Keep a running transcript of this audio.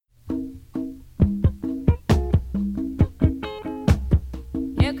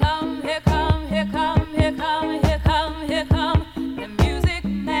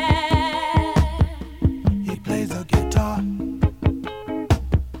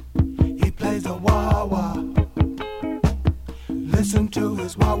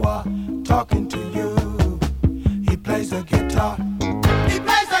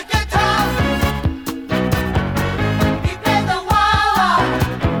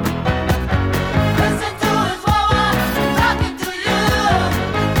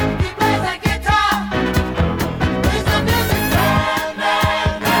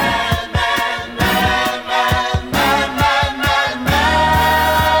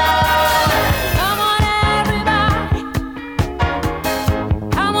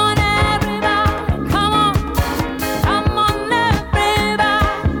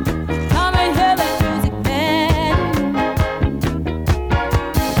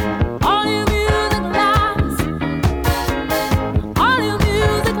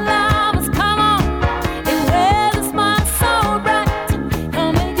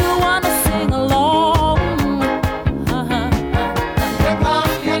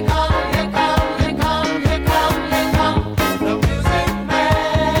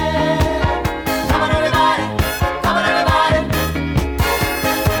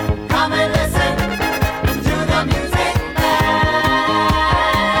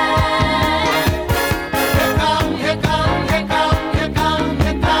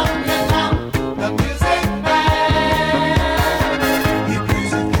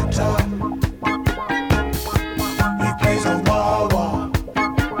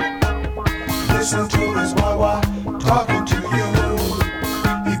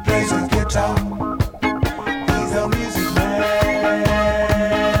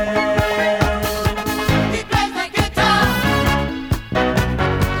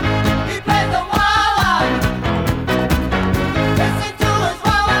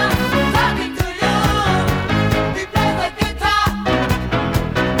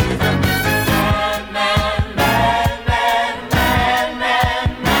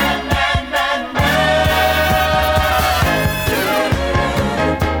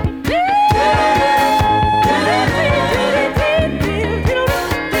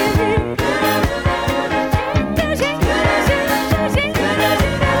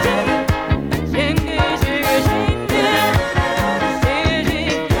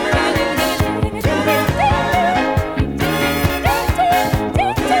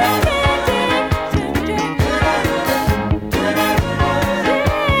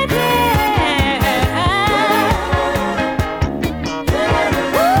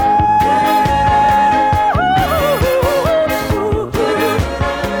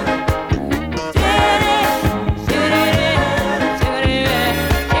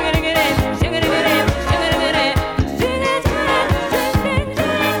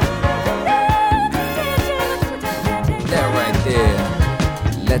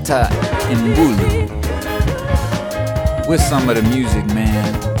Leta Mbulu with some of the music,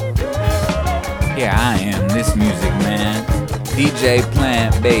 man. Here I am, this music, man. DJ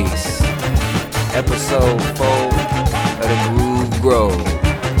Plant Bass, episode 4 of the Groove Grove.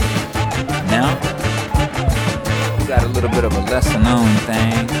 Now, we got a little bit of a lesser known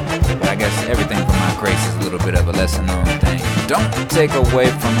thing, but I guess everything from my grace is a little bit of a lesser known thing. Don't take away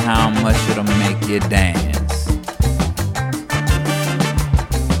from how much it'll make you dance.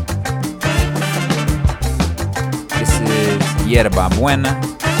 This is Yerba Buena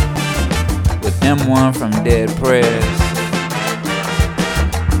with M1 from Dead Prez.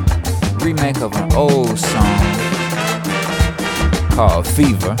 Remake of an old song called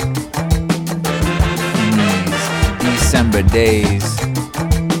Fever. In these December days,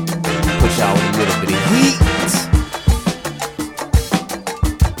 push out a little bit of heat.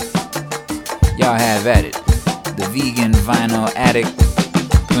 Y'all have at it. The vegan vinyl addict,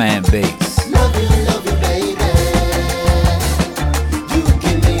 Plant Bass. Love you, baby. You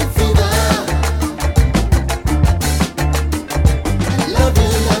give me a fever. Love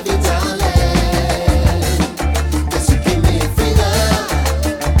you, darling. Yes, you give me a fever.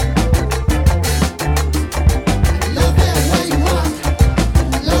 Love it when you walk.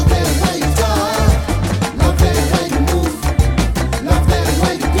 Love it when you talk. Love it when you move. Love it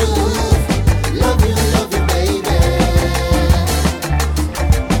when you groove. Love you, baby.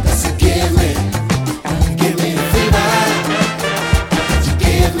 Yes, you give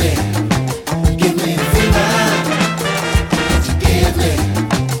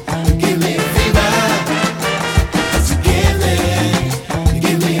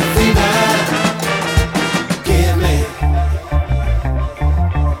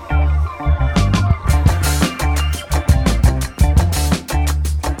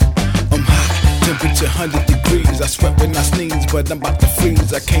when I sneeze, but I'm about to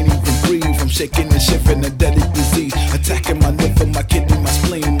freeze. I can't even breathe. I'm shaking and shivering, a deadly disease attacking my liver, my kidney, my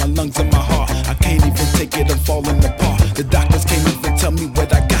spleen, my lungs, and my heart. I can't even take it. I'm falling apart. The doctors can't even tell me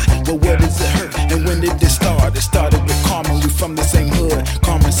what I got. But where does it hurt? And when did it start? It started with Carmen. We from the same hood.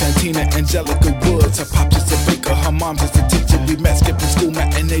 Carmen Santina, Angelica Woods. Her pop's just a baker. Her mom's just a teacher. We met skipping school,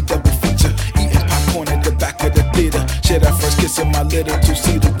 matinee double feature. Eating popcorn at the back of the theater. Shared our first kiss in my little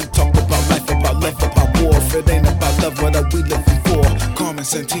two-seater. We talked about life, about love, about war. If it ain't about love, what are we living for? Carmen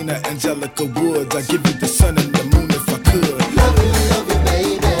Santina, Angelica Woods. I give you the sun and the moon if I could. Love you,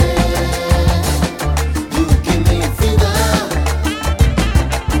 baby. You give me a fever.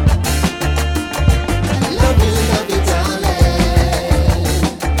 Love you, darling.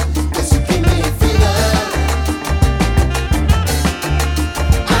 'Cause you give me a fever.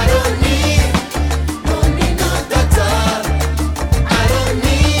 I don't need no doctor. I don't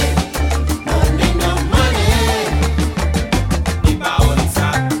need no money. Ipaoriza,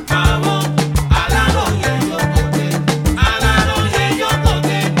 mawo, alaro ye yokote, alaro ye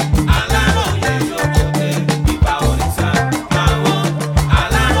yokote, alaro ye yokote. Ipaoriza, mawo,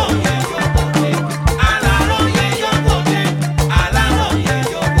 alaro ye yokote, alaro ye yokote, alaro ye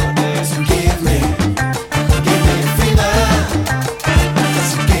yokote. So give me a fever.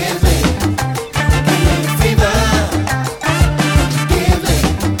 So give me a fever.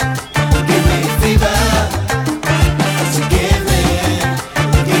 Give me a fever. So give me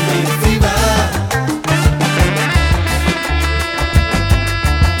a fever.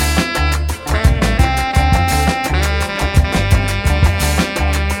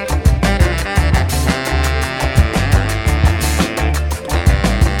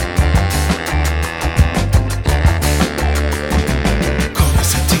 Carmen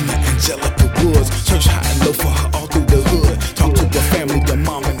Santina, Angelica Woods. Church high and low for her all through the hood. Talk to her family, the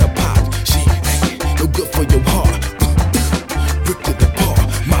mom and the pop. She ain't no good for your heart. Ripped it apart.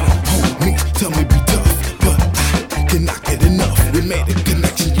 My homie, tell me be tough, but I cannot get enough. We made a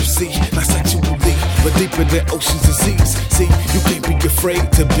connection, you see, not sexually, but deeper than oceans and seas. See, you can't be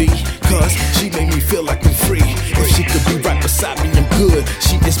afraid to be, cause she made me feel like I'm free. If she could be right beside me, I'm good.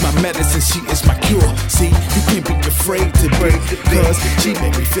 She is my medicine, she is my cure. See, you can't be afraid to be, cause she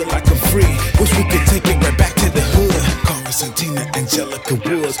made me feel like I'm free. Wish we could take it right back to the hood. Carmen Santina, Angelica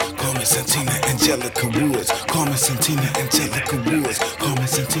Woods. Carmen Santina, Angelica Woods. Carmen Santina, Angelica Woods. Carmen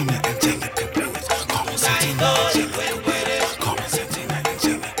Santina, Angelica Woods. Carmen Santina, Angelica Woods. Carmen Santina,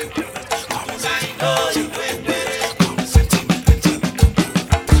 Angelica Woods. Carmen Santina, Angelica Woods. Carmen Santina, Angelica Woods.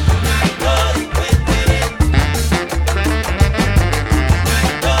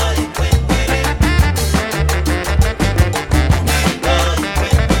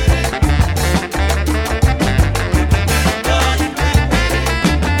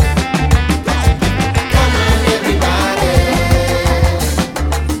 Come on, everybody.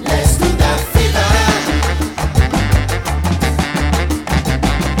 Let's do that fever.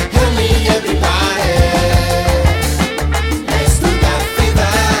 Hear me, everybody. Let's do that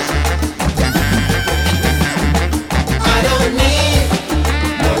fever. I don't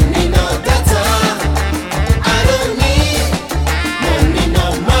need no doctor. I don't need no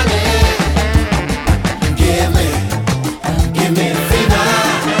money. Give me a fever.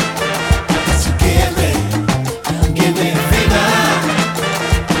 So give me a fever.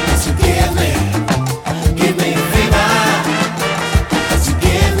 So give me a fever. So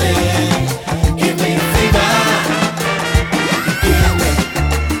give me a fever. Give me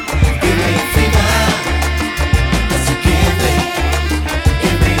a fever. So give me a fever. So give me a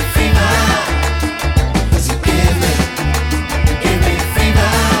fever. So give me a fever.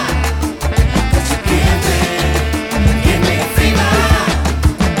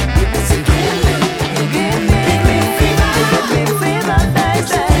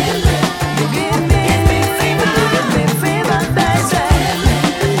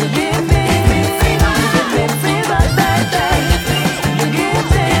 So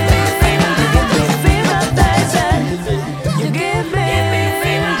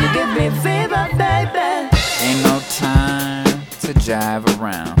Ain't no time to jive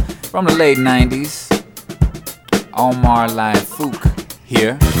around. From the late 90s, Omar Laifouk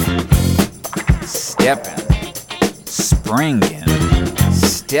here. Steppin', springin',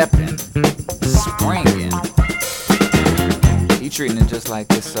 steppin', springin'. He treating it just like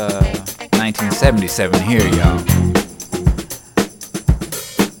this 1977 here, y'all.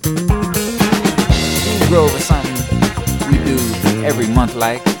 Groove is something we do every month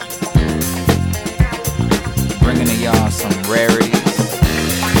like. Bringing to y'all some rarities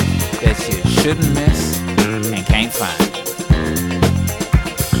that you shouldn't miss and can't find.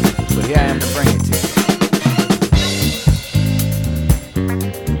 But here I am to bring it to you.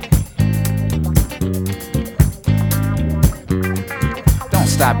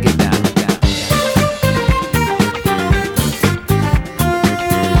 stop, get down, get down.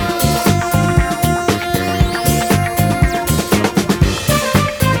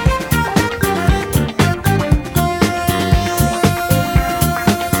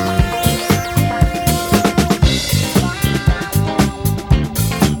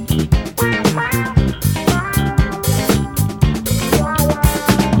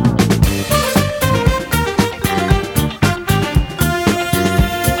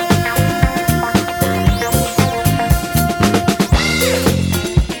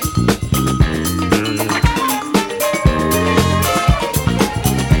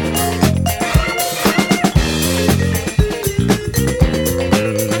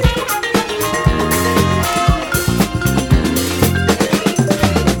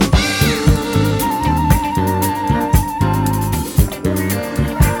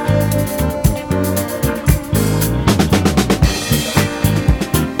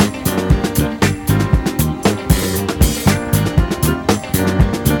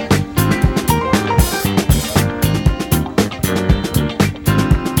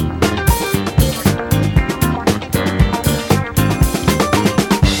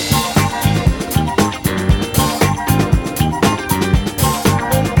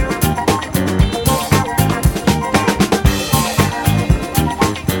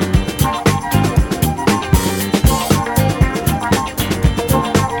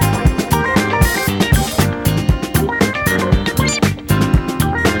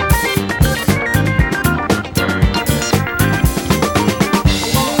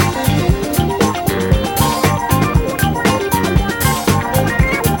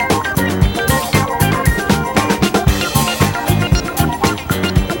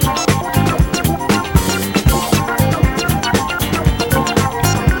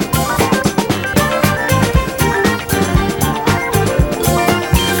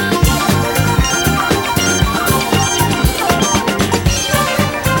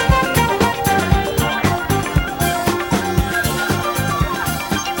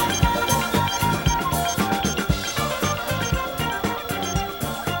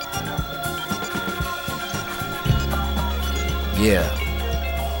 Yeah.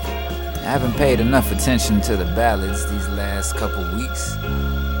 I haven't paid enough attention to the ballads these last couple weeks,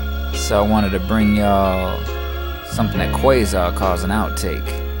 so I wanted to bring y'all something that Quasar calls an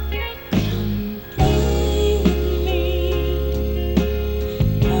outtake.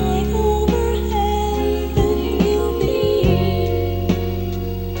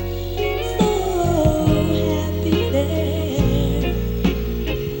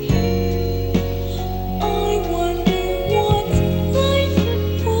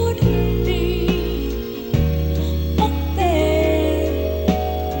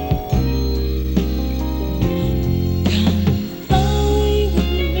 Fly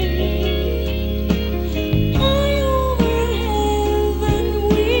with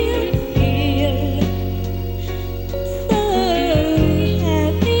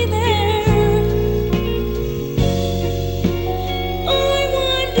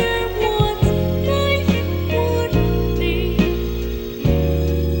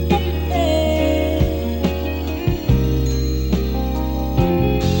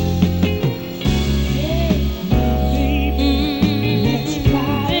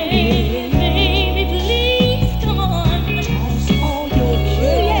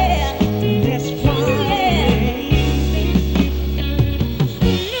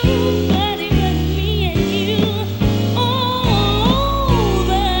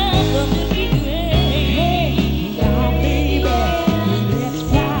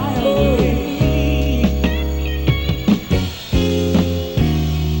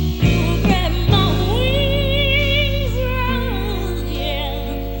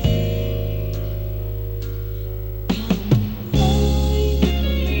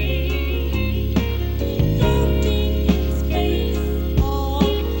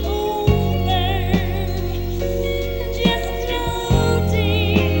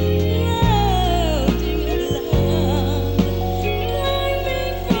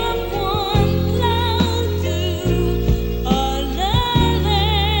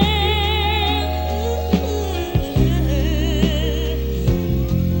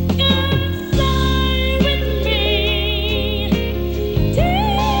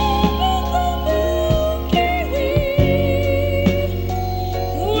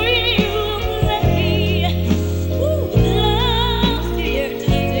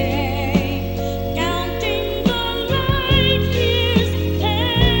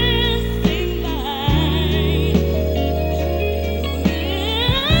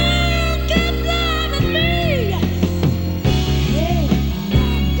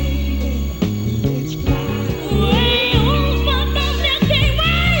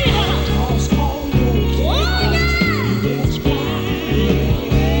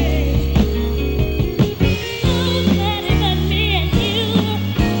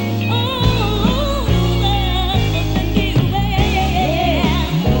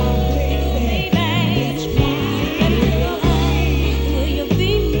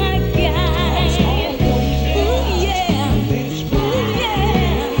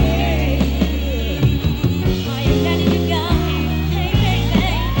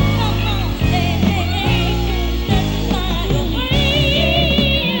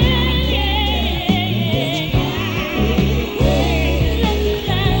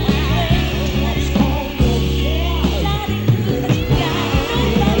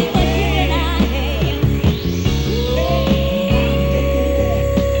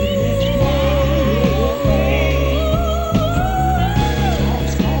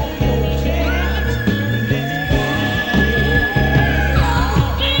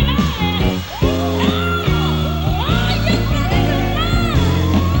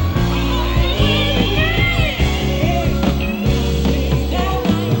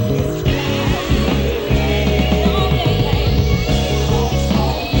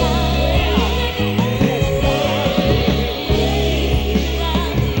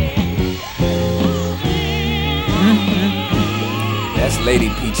Lady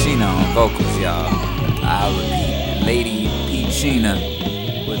Peachina on vocals, y'all. I'll repeat, Lady Peachina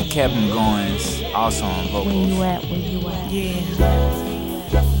with Kevin Goins also on vocals. Where you at? Where you at? Yeah.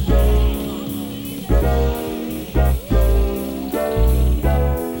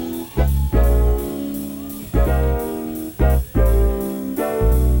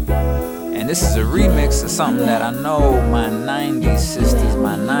 And this is a remix of something that I know my 90s sisters,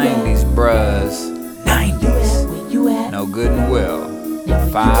 my 90s bros, 90s, Where you at? know good and well.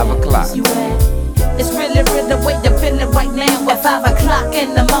 5 o'clock. You at? It's really real the way you're feeling right now at 5 o'clock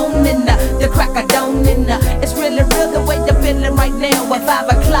in the morning, the crack of dawn. It's really real the way you're feeling right now at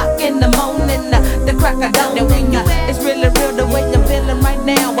 5 o'clock in the morning, the crack of dawn. It's really real the way you're feeling right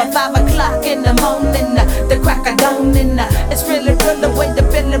now at 5 o'clock in the morning, the crack of dawn. It's really real the way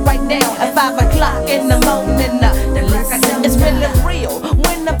you're feeling right now at 5 o'clock in the morning, the crack of dawn. It's really real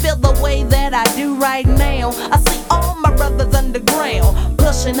when I feel the way that I do right now. I see all my brothers underground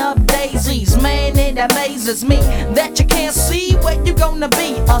pushing up daisies, man, it amazes me that you can't see where you gonna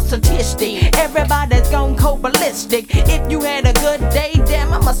be. A statistic, everybody's gone cold ballistic. If you had a good day,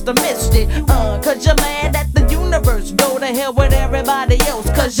 damn, I must've missed it. Cause you're mad at the universe. Go to hell with everybody else,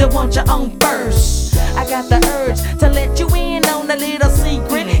 cause you want your own first. I got the urge to let you in on a little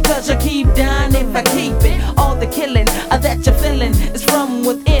secret, cause you keep dying if I keep it. All the killing that you're feeling is from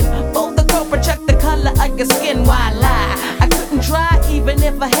within. Both the corporate check the color of your skin, why lie? I couldn't try even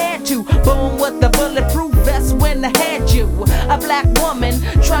if I had to. Born with the bulletproof vest when I had you. A black woman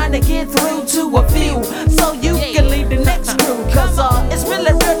trying to get through to a few, so you can lead the next crew. Cause it's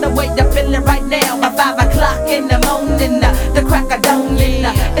really real the way you're feeling right now at 5 o'clock in the morning, the crack of dawn.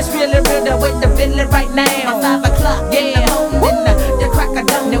 It's really real the way you're feeling right now at 5 o'clock in the morning, the crack of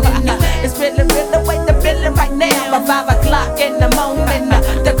dawn. It's really real the way you're feeling right now at 5 o'clock in the morning,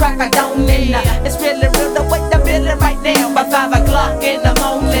 the crack of dawn. It's really real the way you're feeling right now at 5 o'clock in the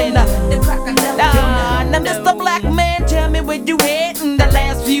morning, the crack of dawn. Now Mr. Black Man, tell me where you heading the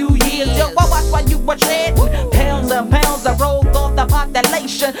last few years. Yo, I watch while you were shedding pounds and pounds of rolled off the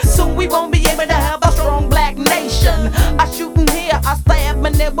population. Soon we won't be able to have a strong black nation. I shoot in here, I stab,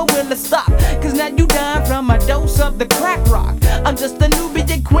 but never will to stop. Cause now you dying from a dose of the crack rock. I'm just a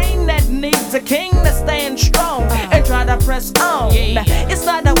Nubian queen that needs a king to stand strong and try to press on. It's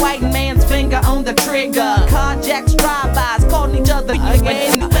not a white man's finger on the trigger. Carjacks, drive-bys, calling each other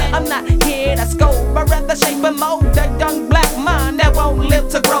again. I'm not here to scold, but rather shape and mold the young black mind that won't live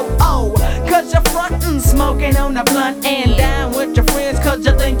to grow old. Cause you're frontin', smoking on the blunt and down with your friends, cause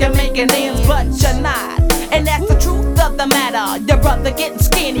you think you're making ends, but you're not. And that's the truth of the matter. Your brother getting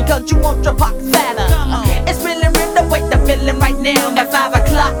skinny cause you want your pockets fatter. It's really real the way you're feeling right now at 5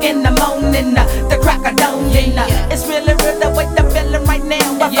 o'clock in the morning, the crack of dawn. It's really real the way you're feeling right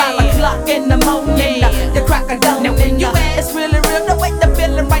now at 5 o'clock in the morning, the crack of dawn. It's really real the way you're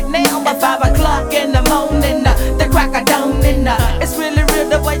feeling right now at 5 o'clock in the morning, the crack of dawn. It's really real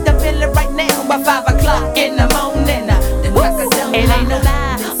the way you're feeling right now at 5 o'clock in the morning, the crack of dawn. It ain't no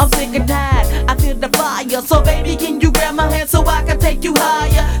lie, I'm sick and tired, I feel the fire. So baby, can you grab my hand so I can take you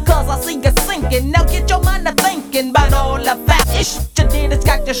higher? Cause I see you sinking, now get your mind to thinking about all the fat shit you did, it's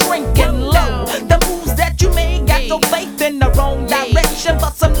got you shrinking low. The moves that you made got your faith in the wrong direction,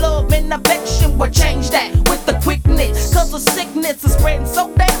 but some love and affection will change that with the quickness. Cause the sickness is spreading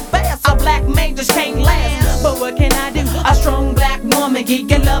so damn fast, a black man just can't last. But what can I do? A strong black woman, give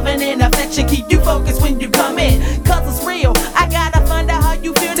you loving and affection, keep you focused when you come in. Cause it's real, I gotta find out how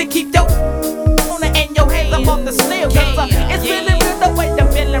you feel to keep your and your hands up on the steel. Cause it's really real the way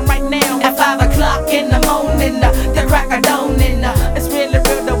you're feeling right now at 5 o'clock in the morning, the crack of dawn. It's really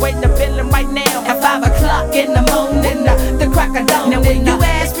real the way you're feeling right now at 5 o'clock in the morning, the crack of dawn. Now when you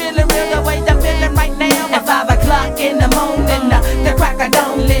ask, really real the way you're feeling right now at 5 o'clock in the morning, the crack of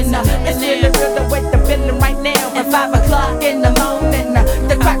dawn. It's really real the way you're feeling right now at 5 o'clock in the morning,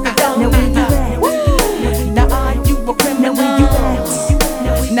 the crack of dawn. Now are you a criminal?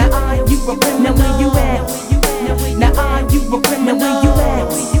 Now are you a criminal? Where you at? Now are you a criminal? Where you at?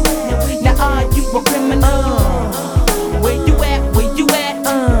 Now are you a criminal? Where you at? Where you at?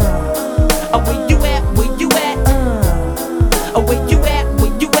 Where you at? Where you at? Where you at? Where you at?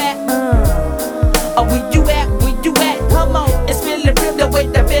 Where you at? Where you at? Come on, it's really real the way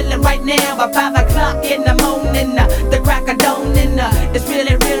they're feeling right now at 5 o'clock in the morning, the crack of dawn. It's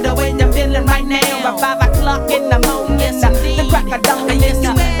really real the way they're feeling right now at 5 o'clock in the morning, the crack of dawn.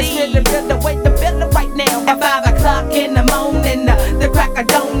 It's really real the way they're feeling right now at 5 o'clock in the morning, the crack of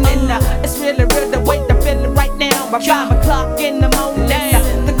dawn. It's really real the way they're feeling right now at 5 o'clock in the morning,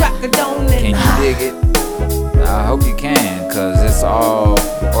 the crack of dawn. Can you dig it? I hope you can, cause it's all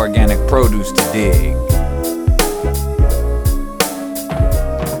organic produce to dig.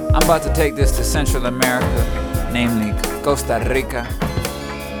 about to take this to Central America, namely Costa Rica,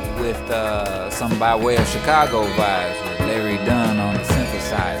 with some by way of Chicago vibes with Larry Dunn on the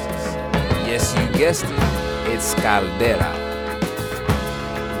synthesizers. Yes, you guessed it, it's Caldera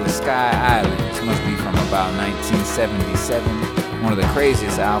with Sky Island. This must be from about 1977. One of the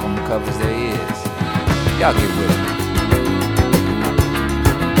craziest album covers there is. Y'all get with it.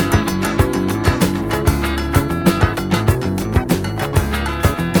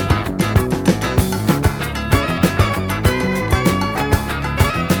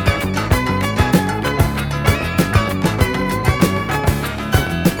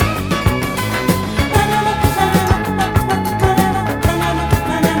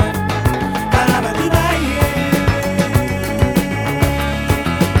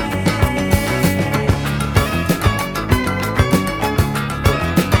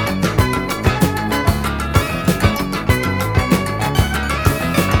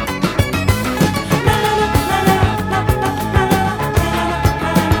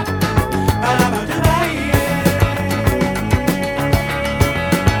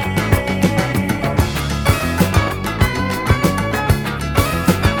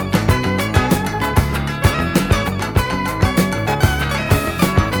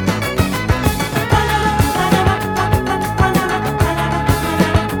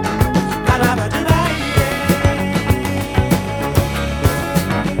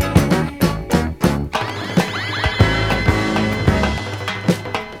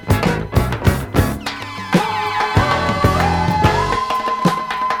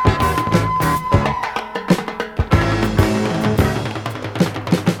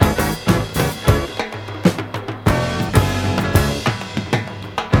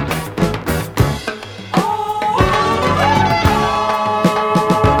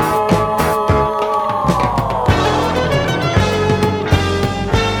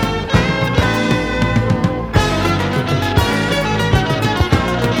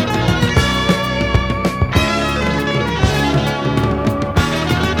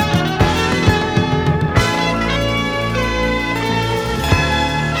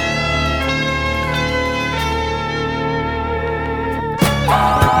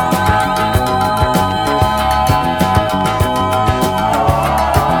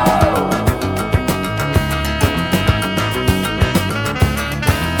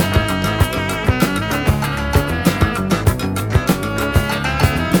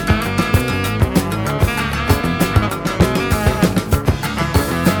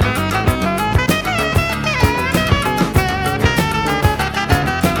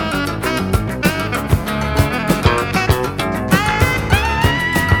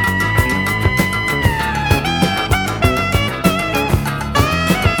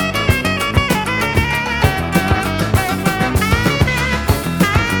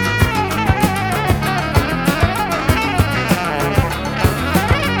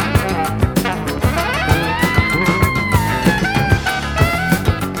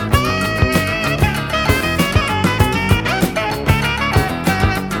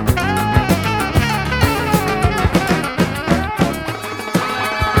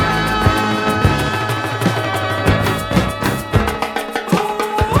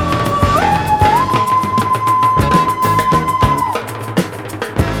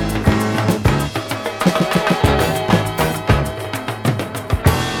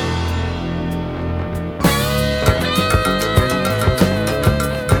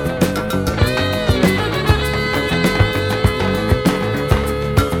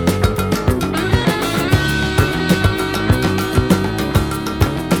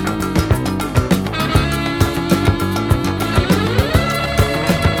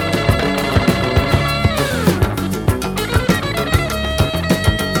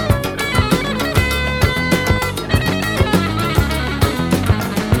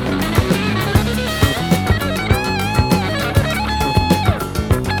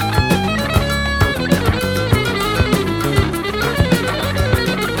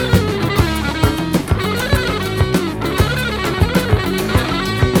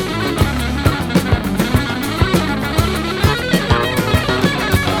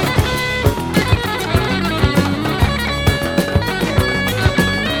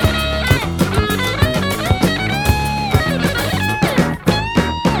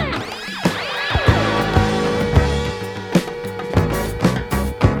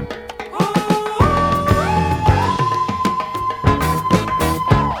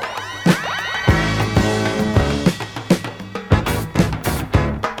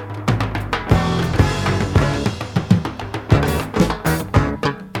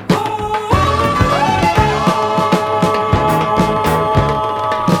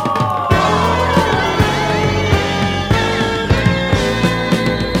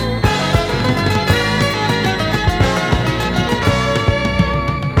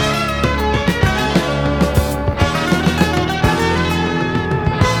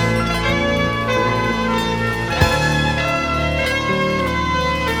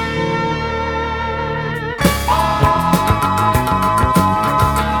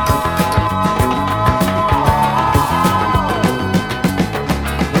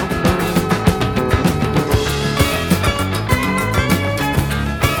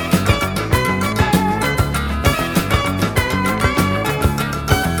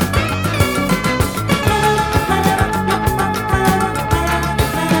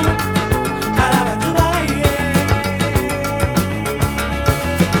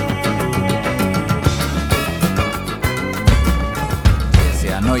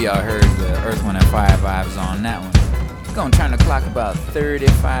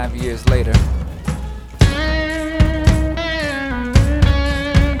 35 years later.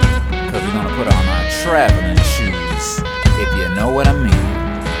 Because we're gonna put on our traveling shoes, if you know what I mean.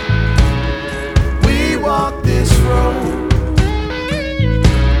 We walk this road,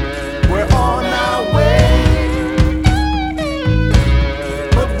 we're on our way.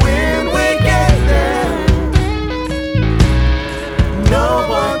 But when we get there, no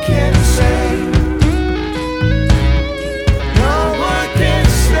one can say, no one can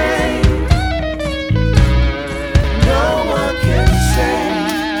say, no one can say.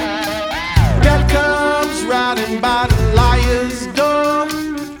 That comes riding by the liar's door.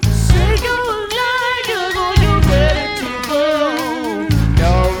 Say you're a liar, or you're ready to go.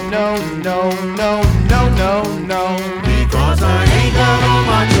 No, no, no, no, no, no, no. Because I ain't got all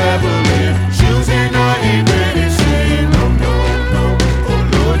my traveling shoes and I ain't ready to say no, no, no. Oh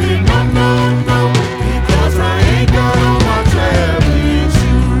Lordy, no, no, no. Because I ain't got all my traveling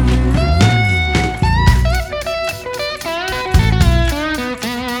shoes.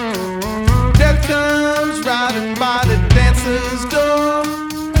 That comes riding by the dancer's door.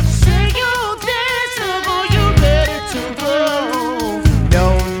 Say you're dancing, or you're ready to go. No,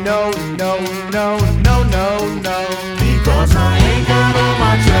 no, no, no, no, no, no. Because I ain't got all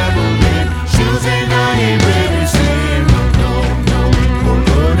my traveling shoes and I ain't ready to say no, no, no. Oh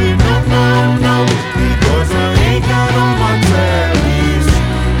Lordy, no, no, no. Because I ain't got all my traveling shoes.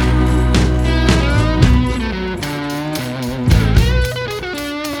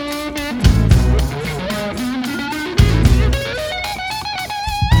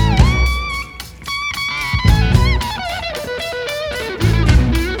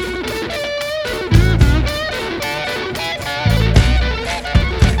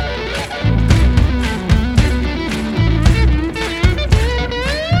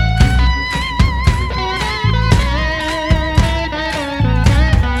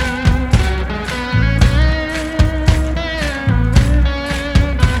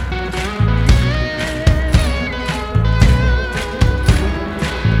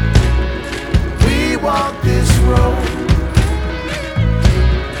 We walk this road,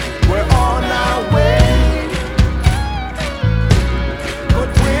 we're on our way. But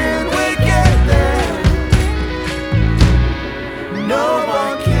when we get there, no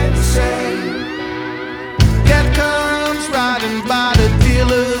one can say. That comes riding by the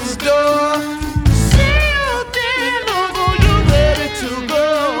dealer's door. See you then, or you're ready to go.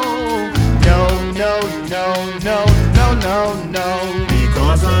 No, no, no, no, no, no, no.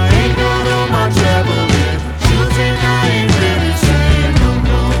 Because I ain't got all my traveling shoes and I ain't ready to say no,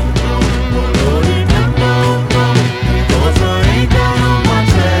 no, no. Oh Lordy, no, no, no. Because I ain't got all my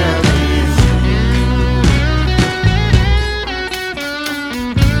traveling shoes.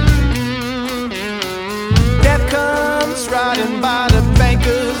 That comes riding by the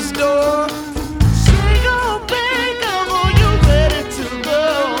banker's door. Say you're a banker, or you're ready to go.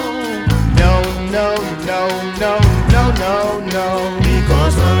 No, no, no, no, no, no, no.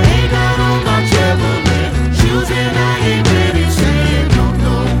 Because I ain't got all my traveling shoes and I ain't ready to say no,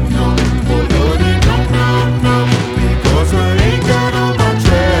 no, no. Oh Lordy, no, no, no. Because I ain't got all my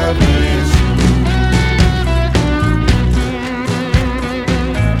traveling shoes.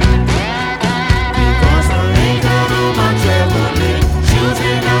 Because I ain't got all my traveling shoes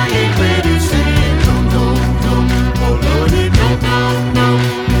and I ain't ready to say no, no, no. Oh Lordy, no, no, no.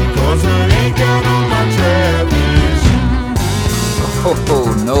 Because I ain't got all my traveling shoes. Oh,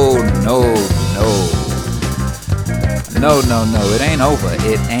 no, no, no. No, no, no. It ain't over.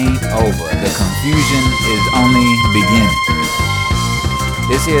 It ain't over. The confusion is only beginning.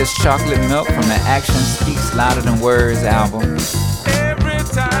 This here is Chocolate Milk from the Action Speaks Louder Than Words album. Every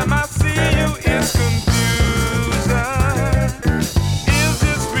time I see you, it's confusion. Is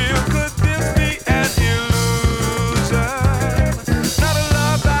this real? Could this be an illusion? Not a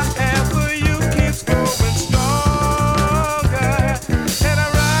love I have for you keeps growing stronger, and I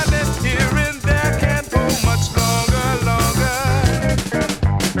ride it here and there, can't hold much longer, longer.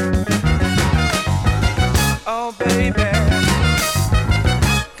 Oh baby,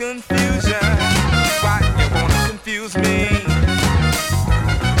 confusion. Why you wanna confuse me?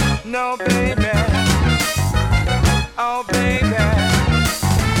 No, baby.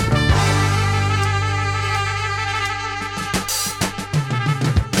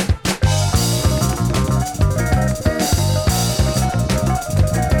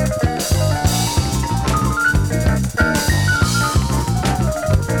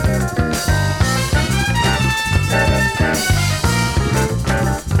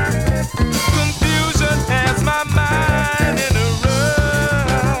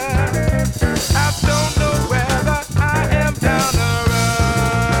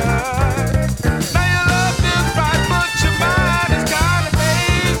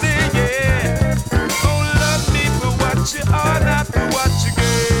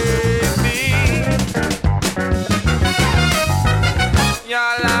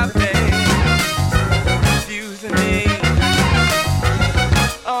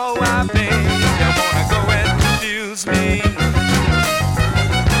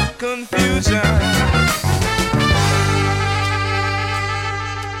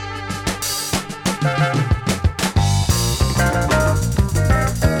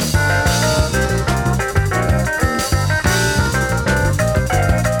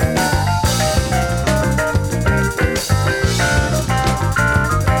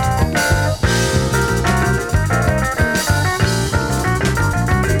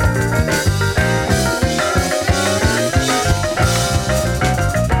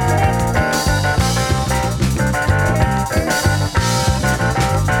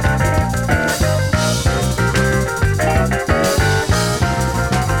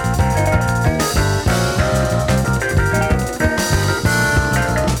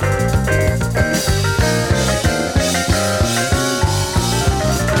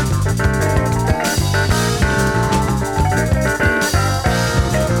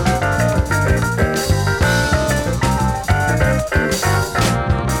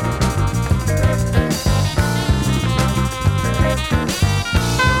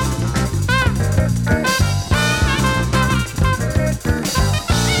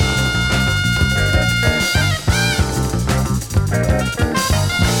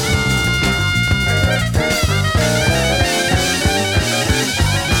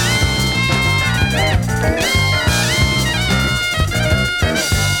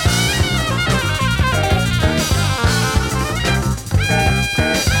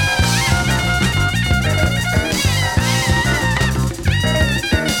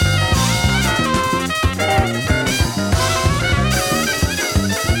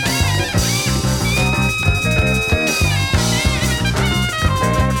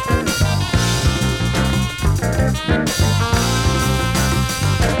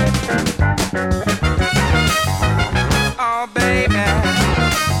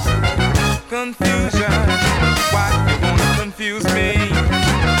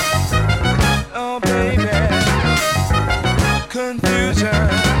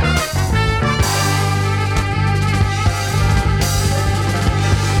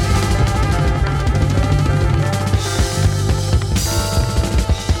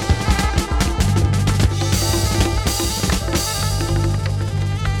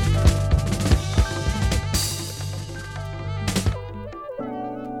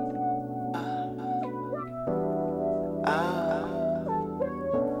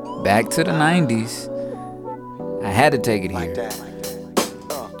 Back to the 90s. I had to take it here.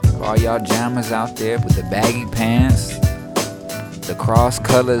 For all y'all jammers out there with the baggy pants, the cross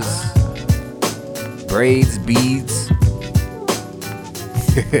colors, braids, beads.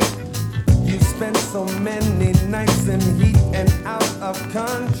 You spent so many nights in heat and out of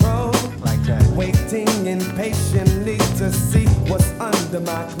control. Like that. Waiting impatiently to see what's under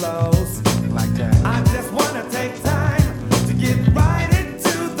my clothes. Like that. I just wanna take time to get right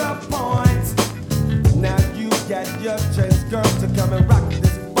into the point. Now you got your chance, girl, to come and rock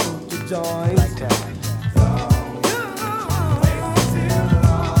this funky joint. Like that.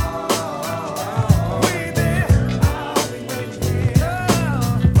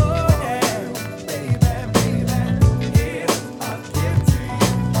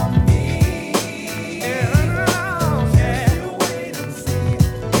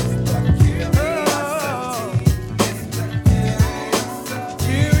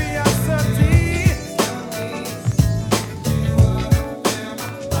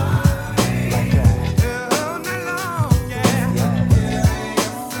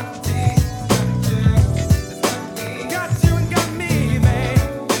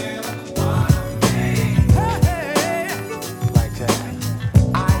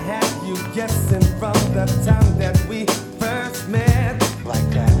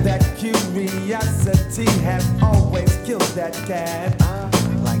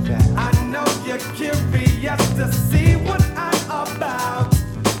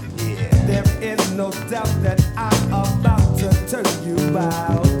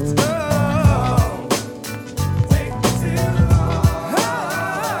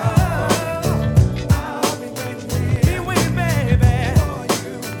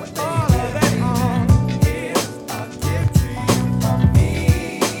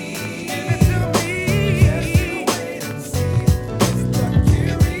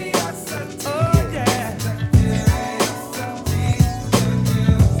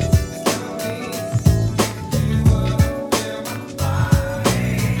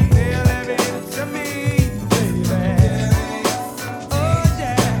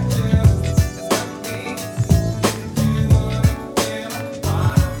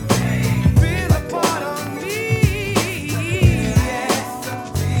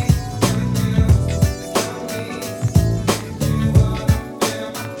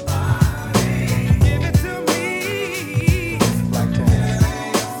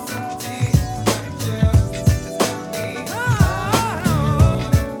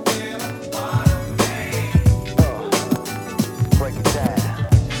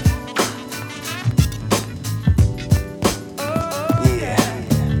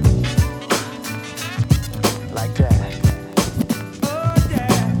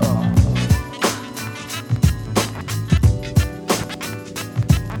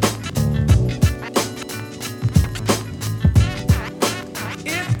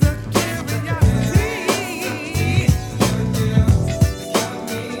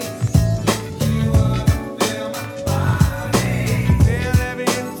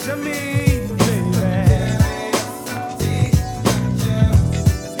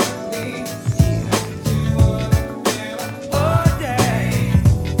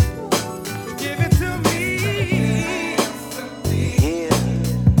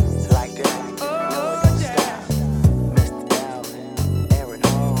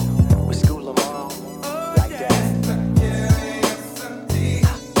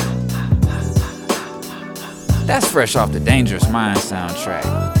 That's fresh off the Dangerous Mind soundtrack.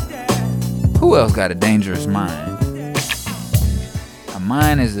 Who else got a dangerous mind? A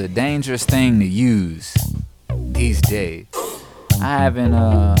mind is a dangerous thing to use these days. I haven't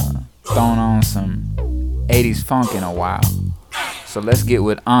thrown on some 80s funk in a while. So let's get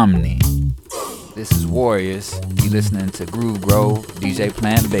with Omni. This is Warriors. You listening to Groove Grove, DJ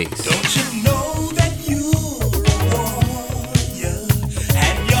Plant Bass. Don't you know that you're a warrior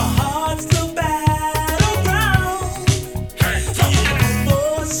and your heart's the battleground?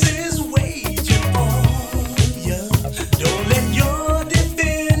 Forces waging on you. Don't let your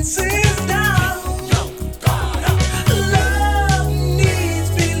defenses down. Love needs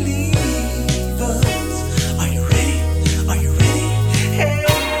believers. Are you ready? Are you ready? Hey,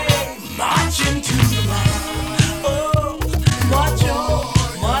 march into the light. Oh, march on,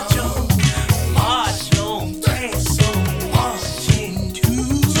 march on.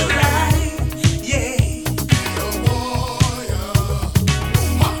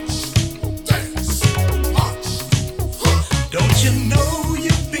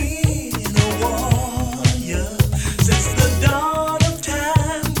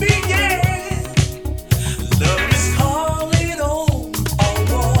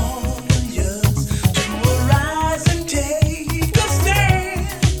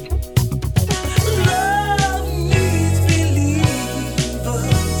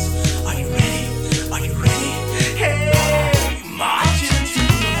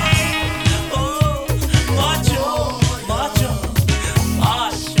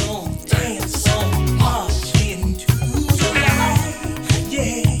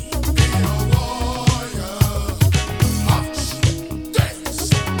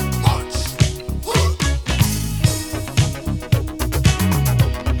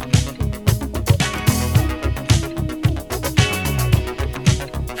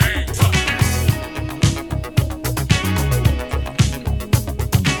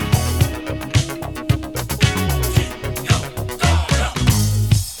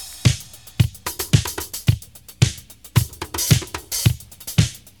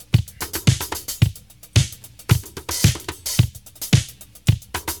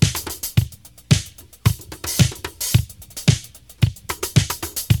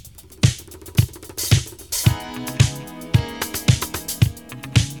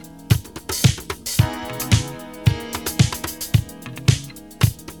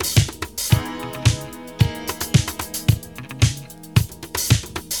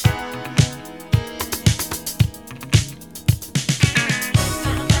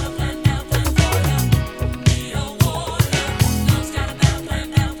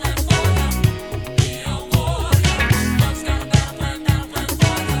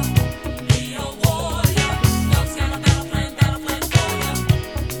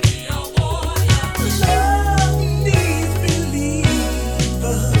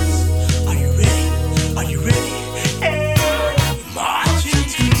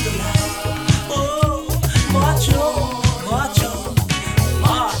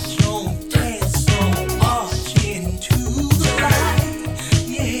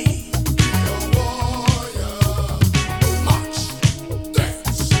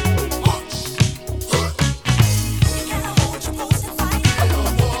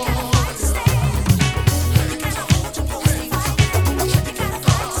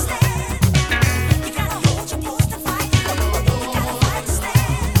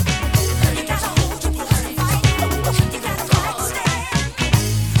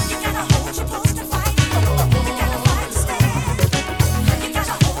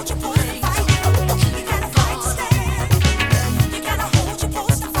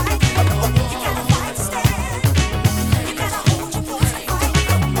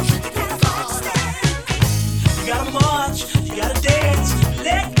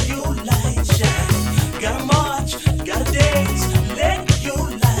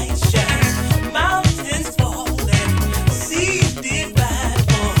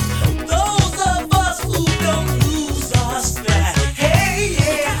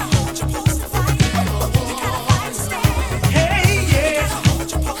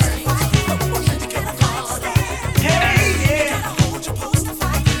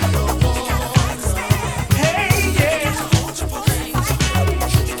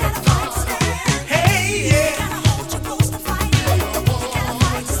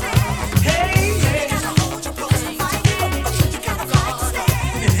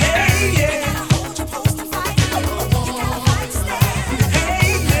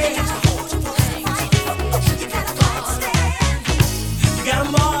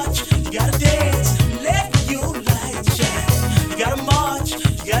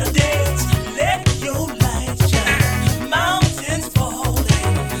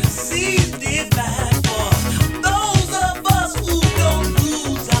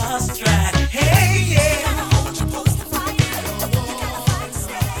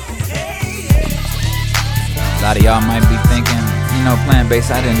 Y'all might be thinking, you know, Plant Bass,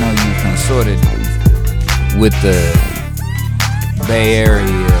 I didn't know you consorted with the Bay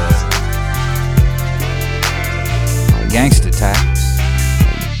Area gangster types.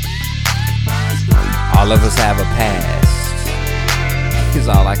 All of us have a past, is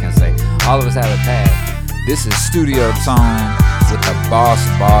all I can say. All of us have a past. This is Studio Tone with the Boss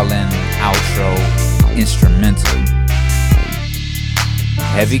Ballin' outro instrumental.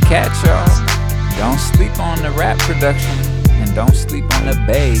 Heavy cat, y'all. Don't sleep on the rap production, and don't sleep on the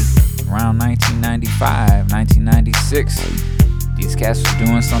Bay. Around 1995, 1996, these cats was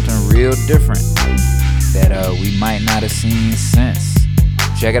doing something real different that we might not have seen since.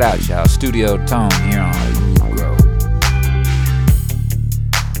 Check it out, y'all. Studio Tone here on Groove Grove.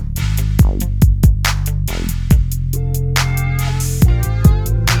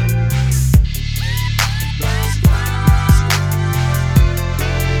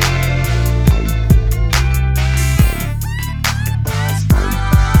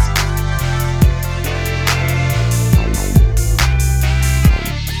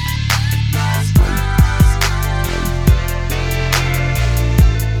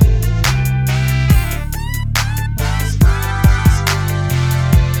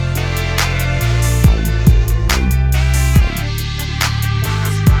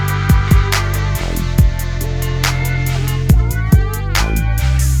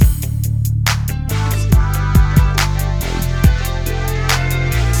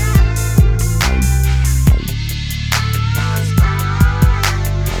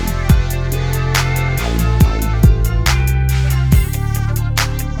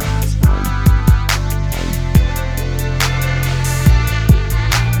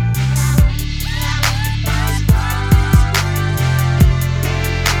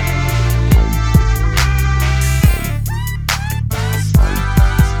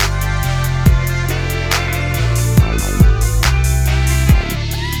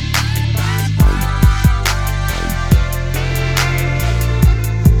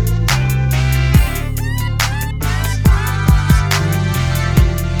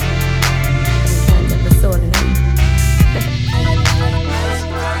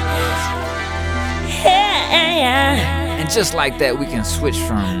 Just like that, we can switch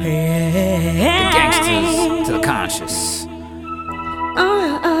from the gangsters to the conscious.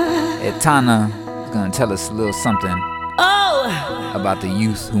 Etana is gonna tell us a little something about the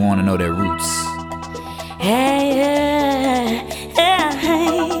youth who want to know their roots.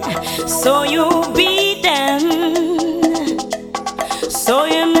 So you beat them, so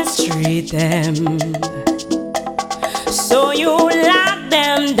you mistreat them, so you lock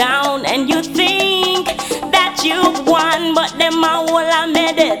them down, and you think that you've won, but them a whole a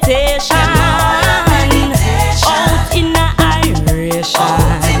meditation. Out in a iration.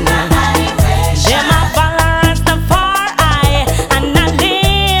 Them a follow Rastafari, and I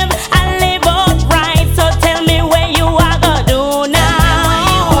live upright. So tell me where you are gonna do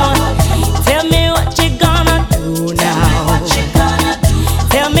now. Tell me what you gonna do now.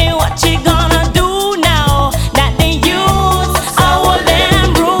 Tell me what you gonna do now. That the youth are all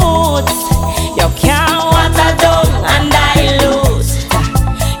them roots. You can't water down and dilute.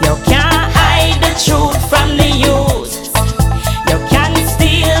 You can't hide the truth from the youth. You can't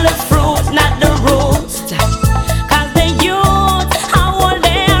steal the fruit, not the roots. Cause the youth are all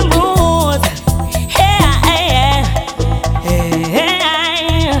them roots. Hey,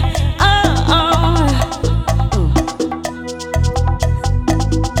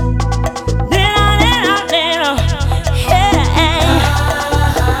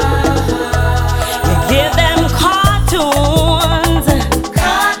 You give them cartoons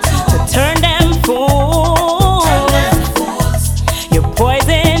to turn them fools. You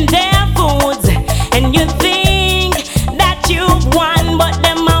poison their foods, and you think that you've won, but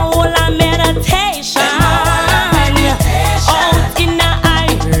them a whole a meditation. Out in a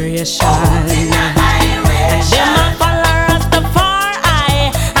iration. Them a follow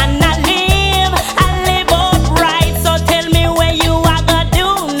Rastafari, and I live upright. So tell me where you are gonna do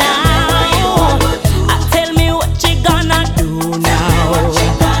now. Tell me what you gonna do now.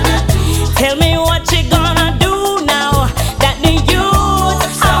 Tell me what you gonna do now. That the youth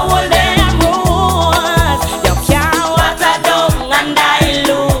are all them rules. You can't water down and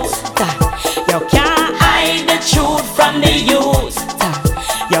dilute. You can't hide the truth from the youth.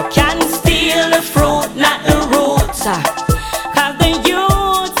 You can't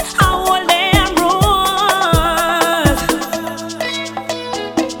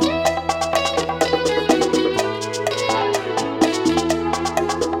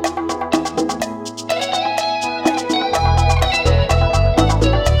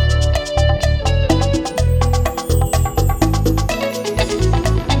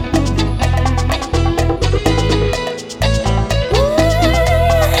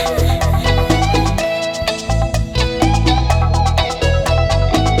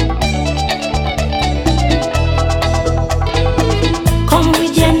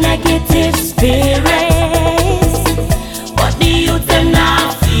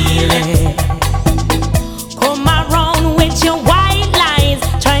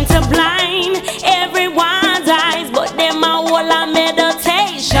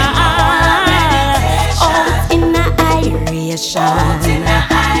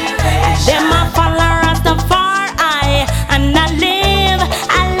Them a follow Rastafari, and I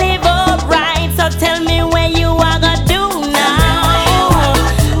live upright. So tell me where you are gonna do now.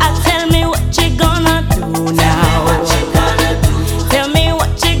 Tell me what you gonna do now. Tell me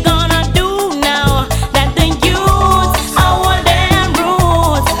what you gonna do now. That the youth are them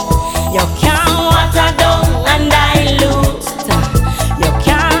roots. You can't water down and dilute. You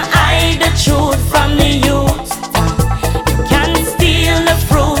can't hide the truth from the youth. You can't steal the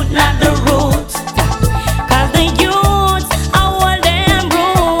fruit, not the roots. Cause the youth are them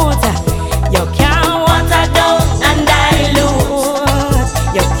roots. You can't water down and dilute.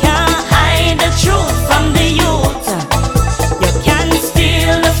 You can't hide the truth from the youth. You can't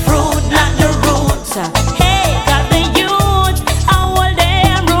steal the fruit, not the roots. Hey, cause the youth are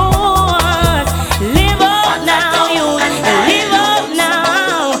them roots. Live up now, youth. Live up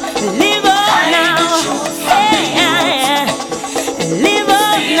now. Live up now. Hey, yeah. Live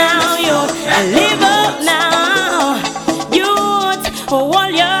up now, youth. Live up now. Youth,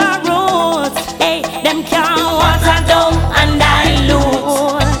 hold your roots. Hey, them can't water down and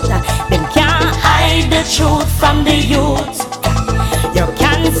dilute. Them can't hide the truth from the youth. You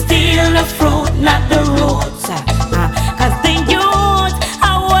can't steal the fruit, not the roots. Cause the youth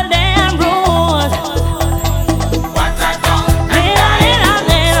are them roots.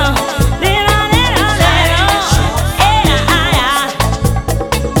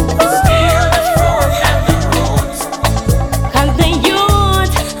 Cause the youth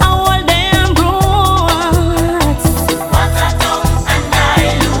are them roots.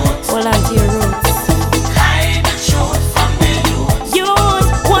 Hold on to your roots. Youth,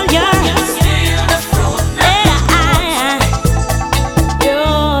 hold your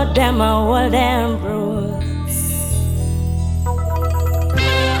you, them are all them roots.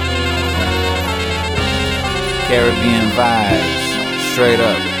 Caribbean vibes, straight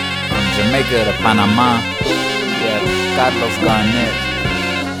up from Jamaica to Panama. Yeah, Carlos Garnett.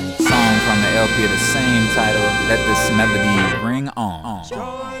 Song from the LP of the same title. Let this melody ring on.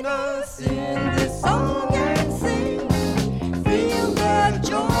 Join us in this song and sing. Feel the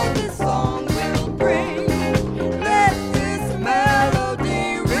joy this song will bring. Let this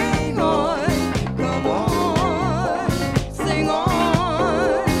melody ring on. Come on, sing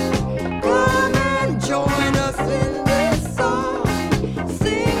on. Come and join us in this song.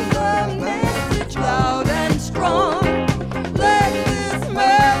 Sing the message loud and strong. Let this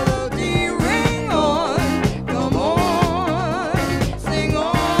melody ring on. Come on, sing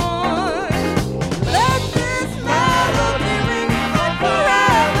on.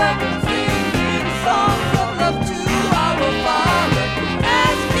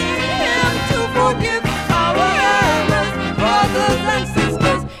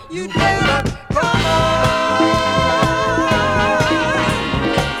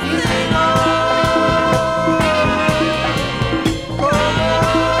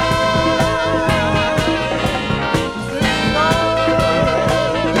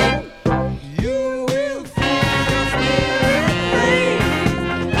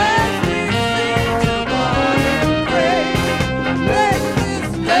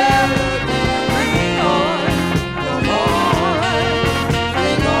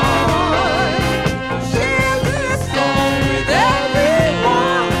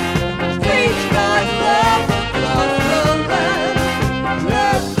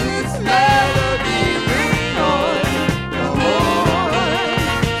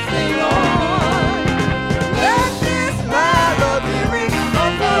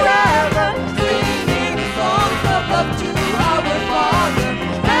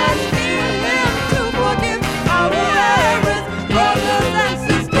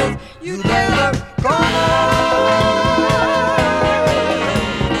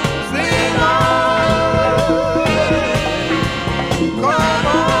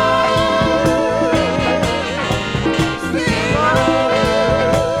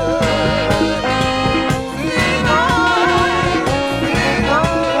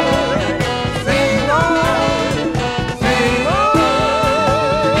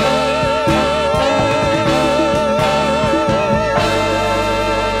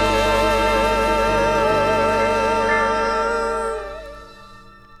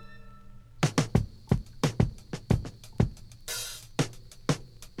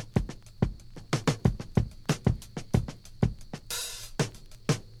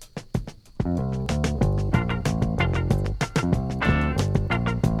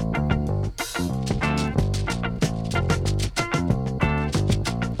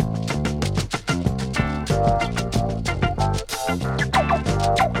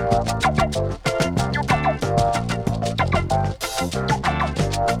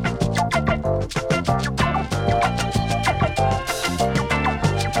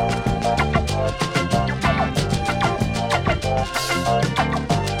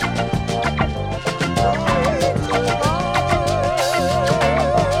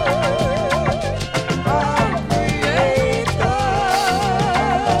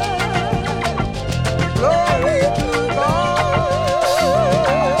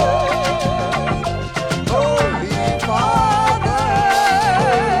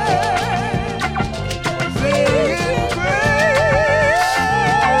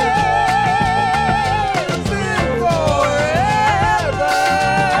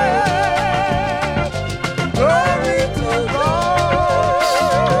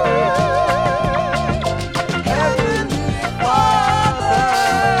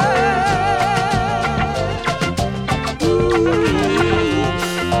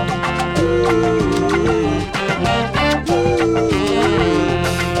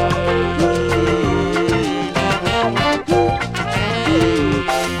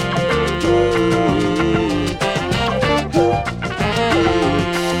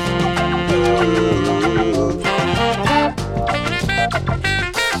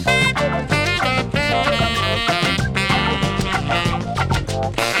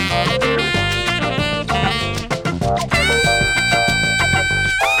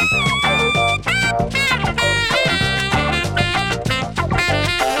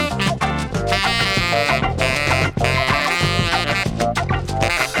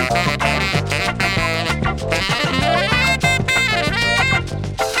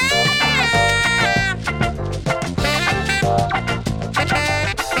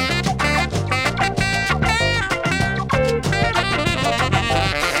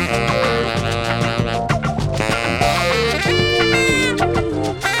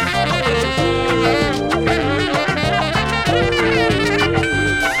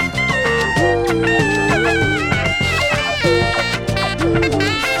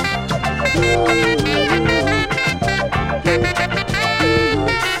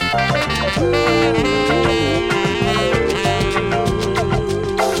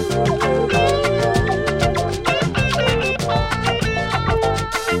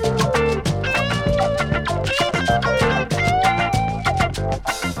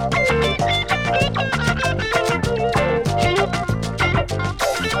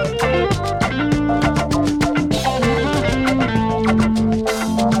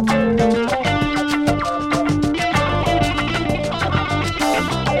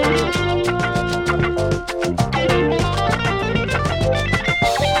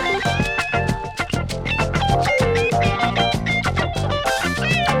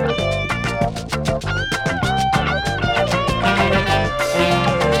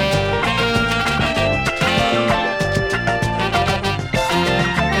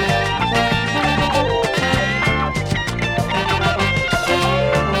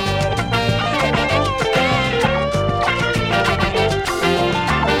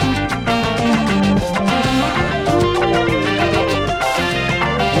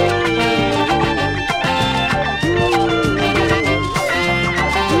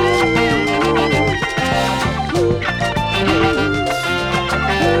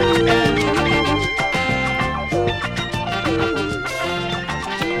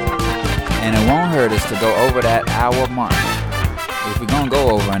 hurt us to go over that hour mark. If we're gonna go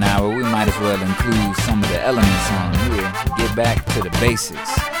over an hour, we might as well include some of the elements on here. Get back to the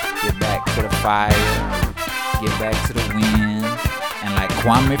basics. Get back to the fire. Get back to the wind. And like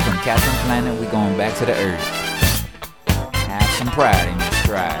Kwame from Captain Planet, we're going back to the earth. Have some pride in your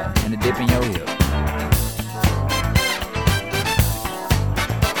stride and a dip in your hip.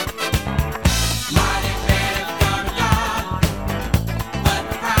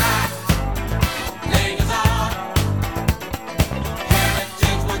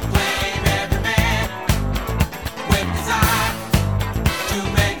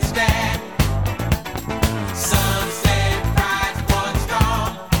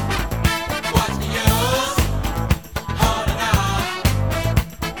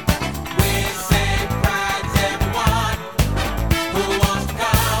 We say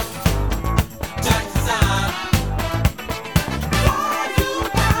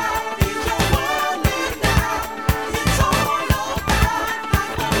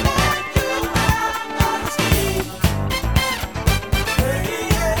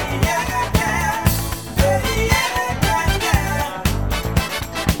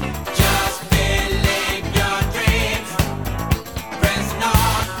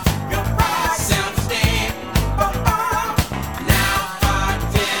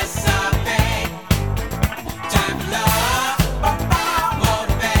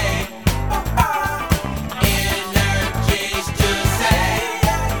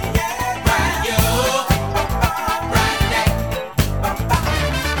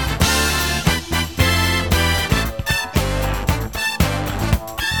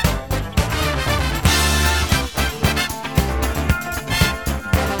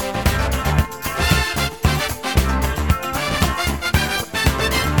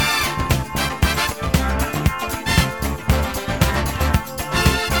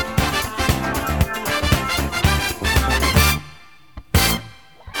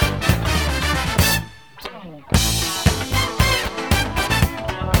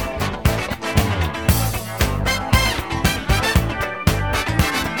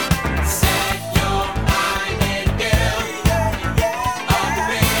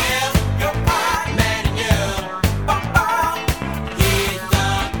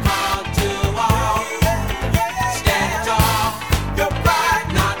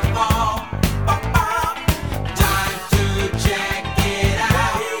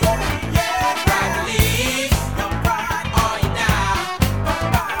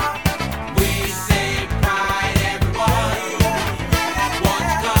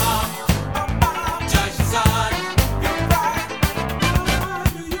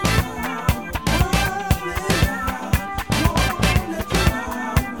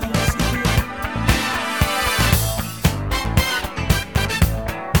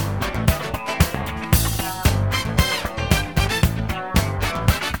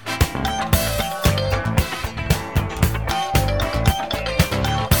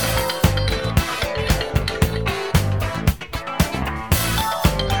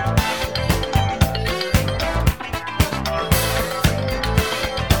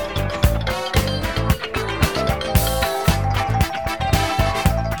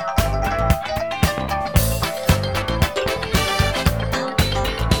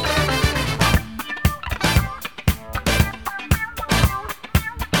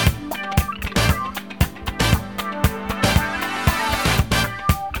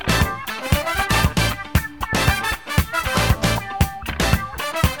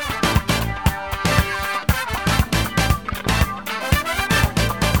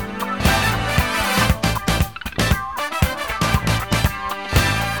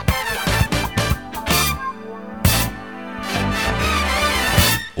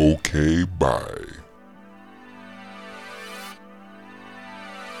Okay, bye.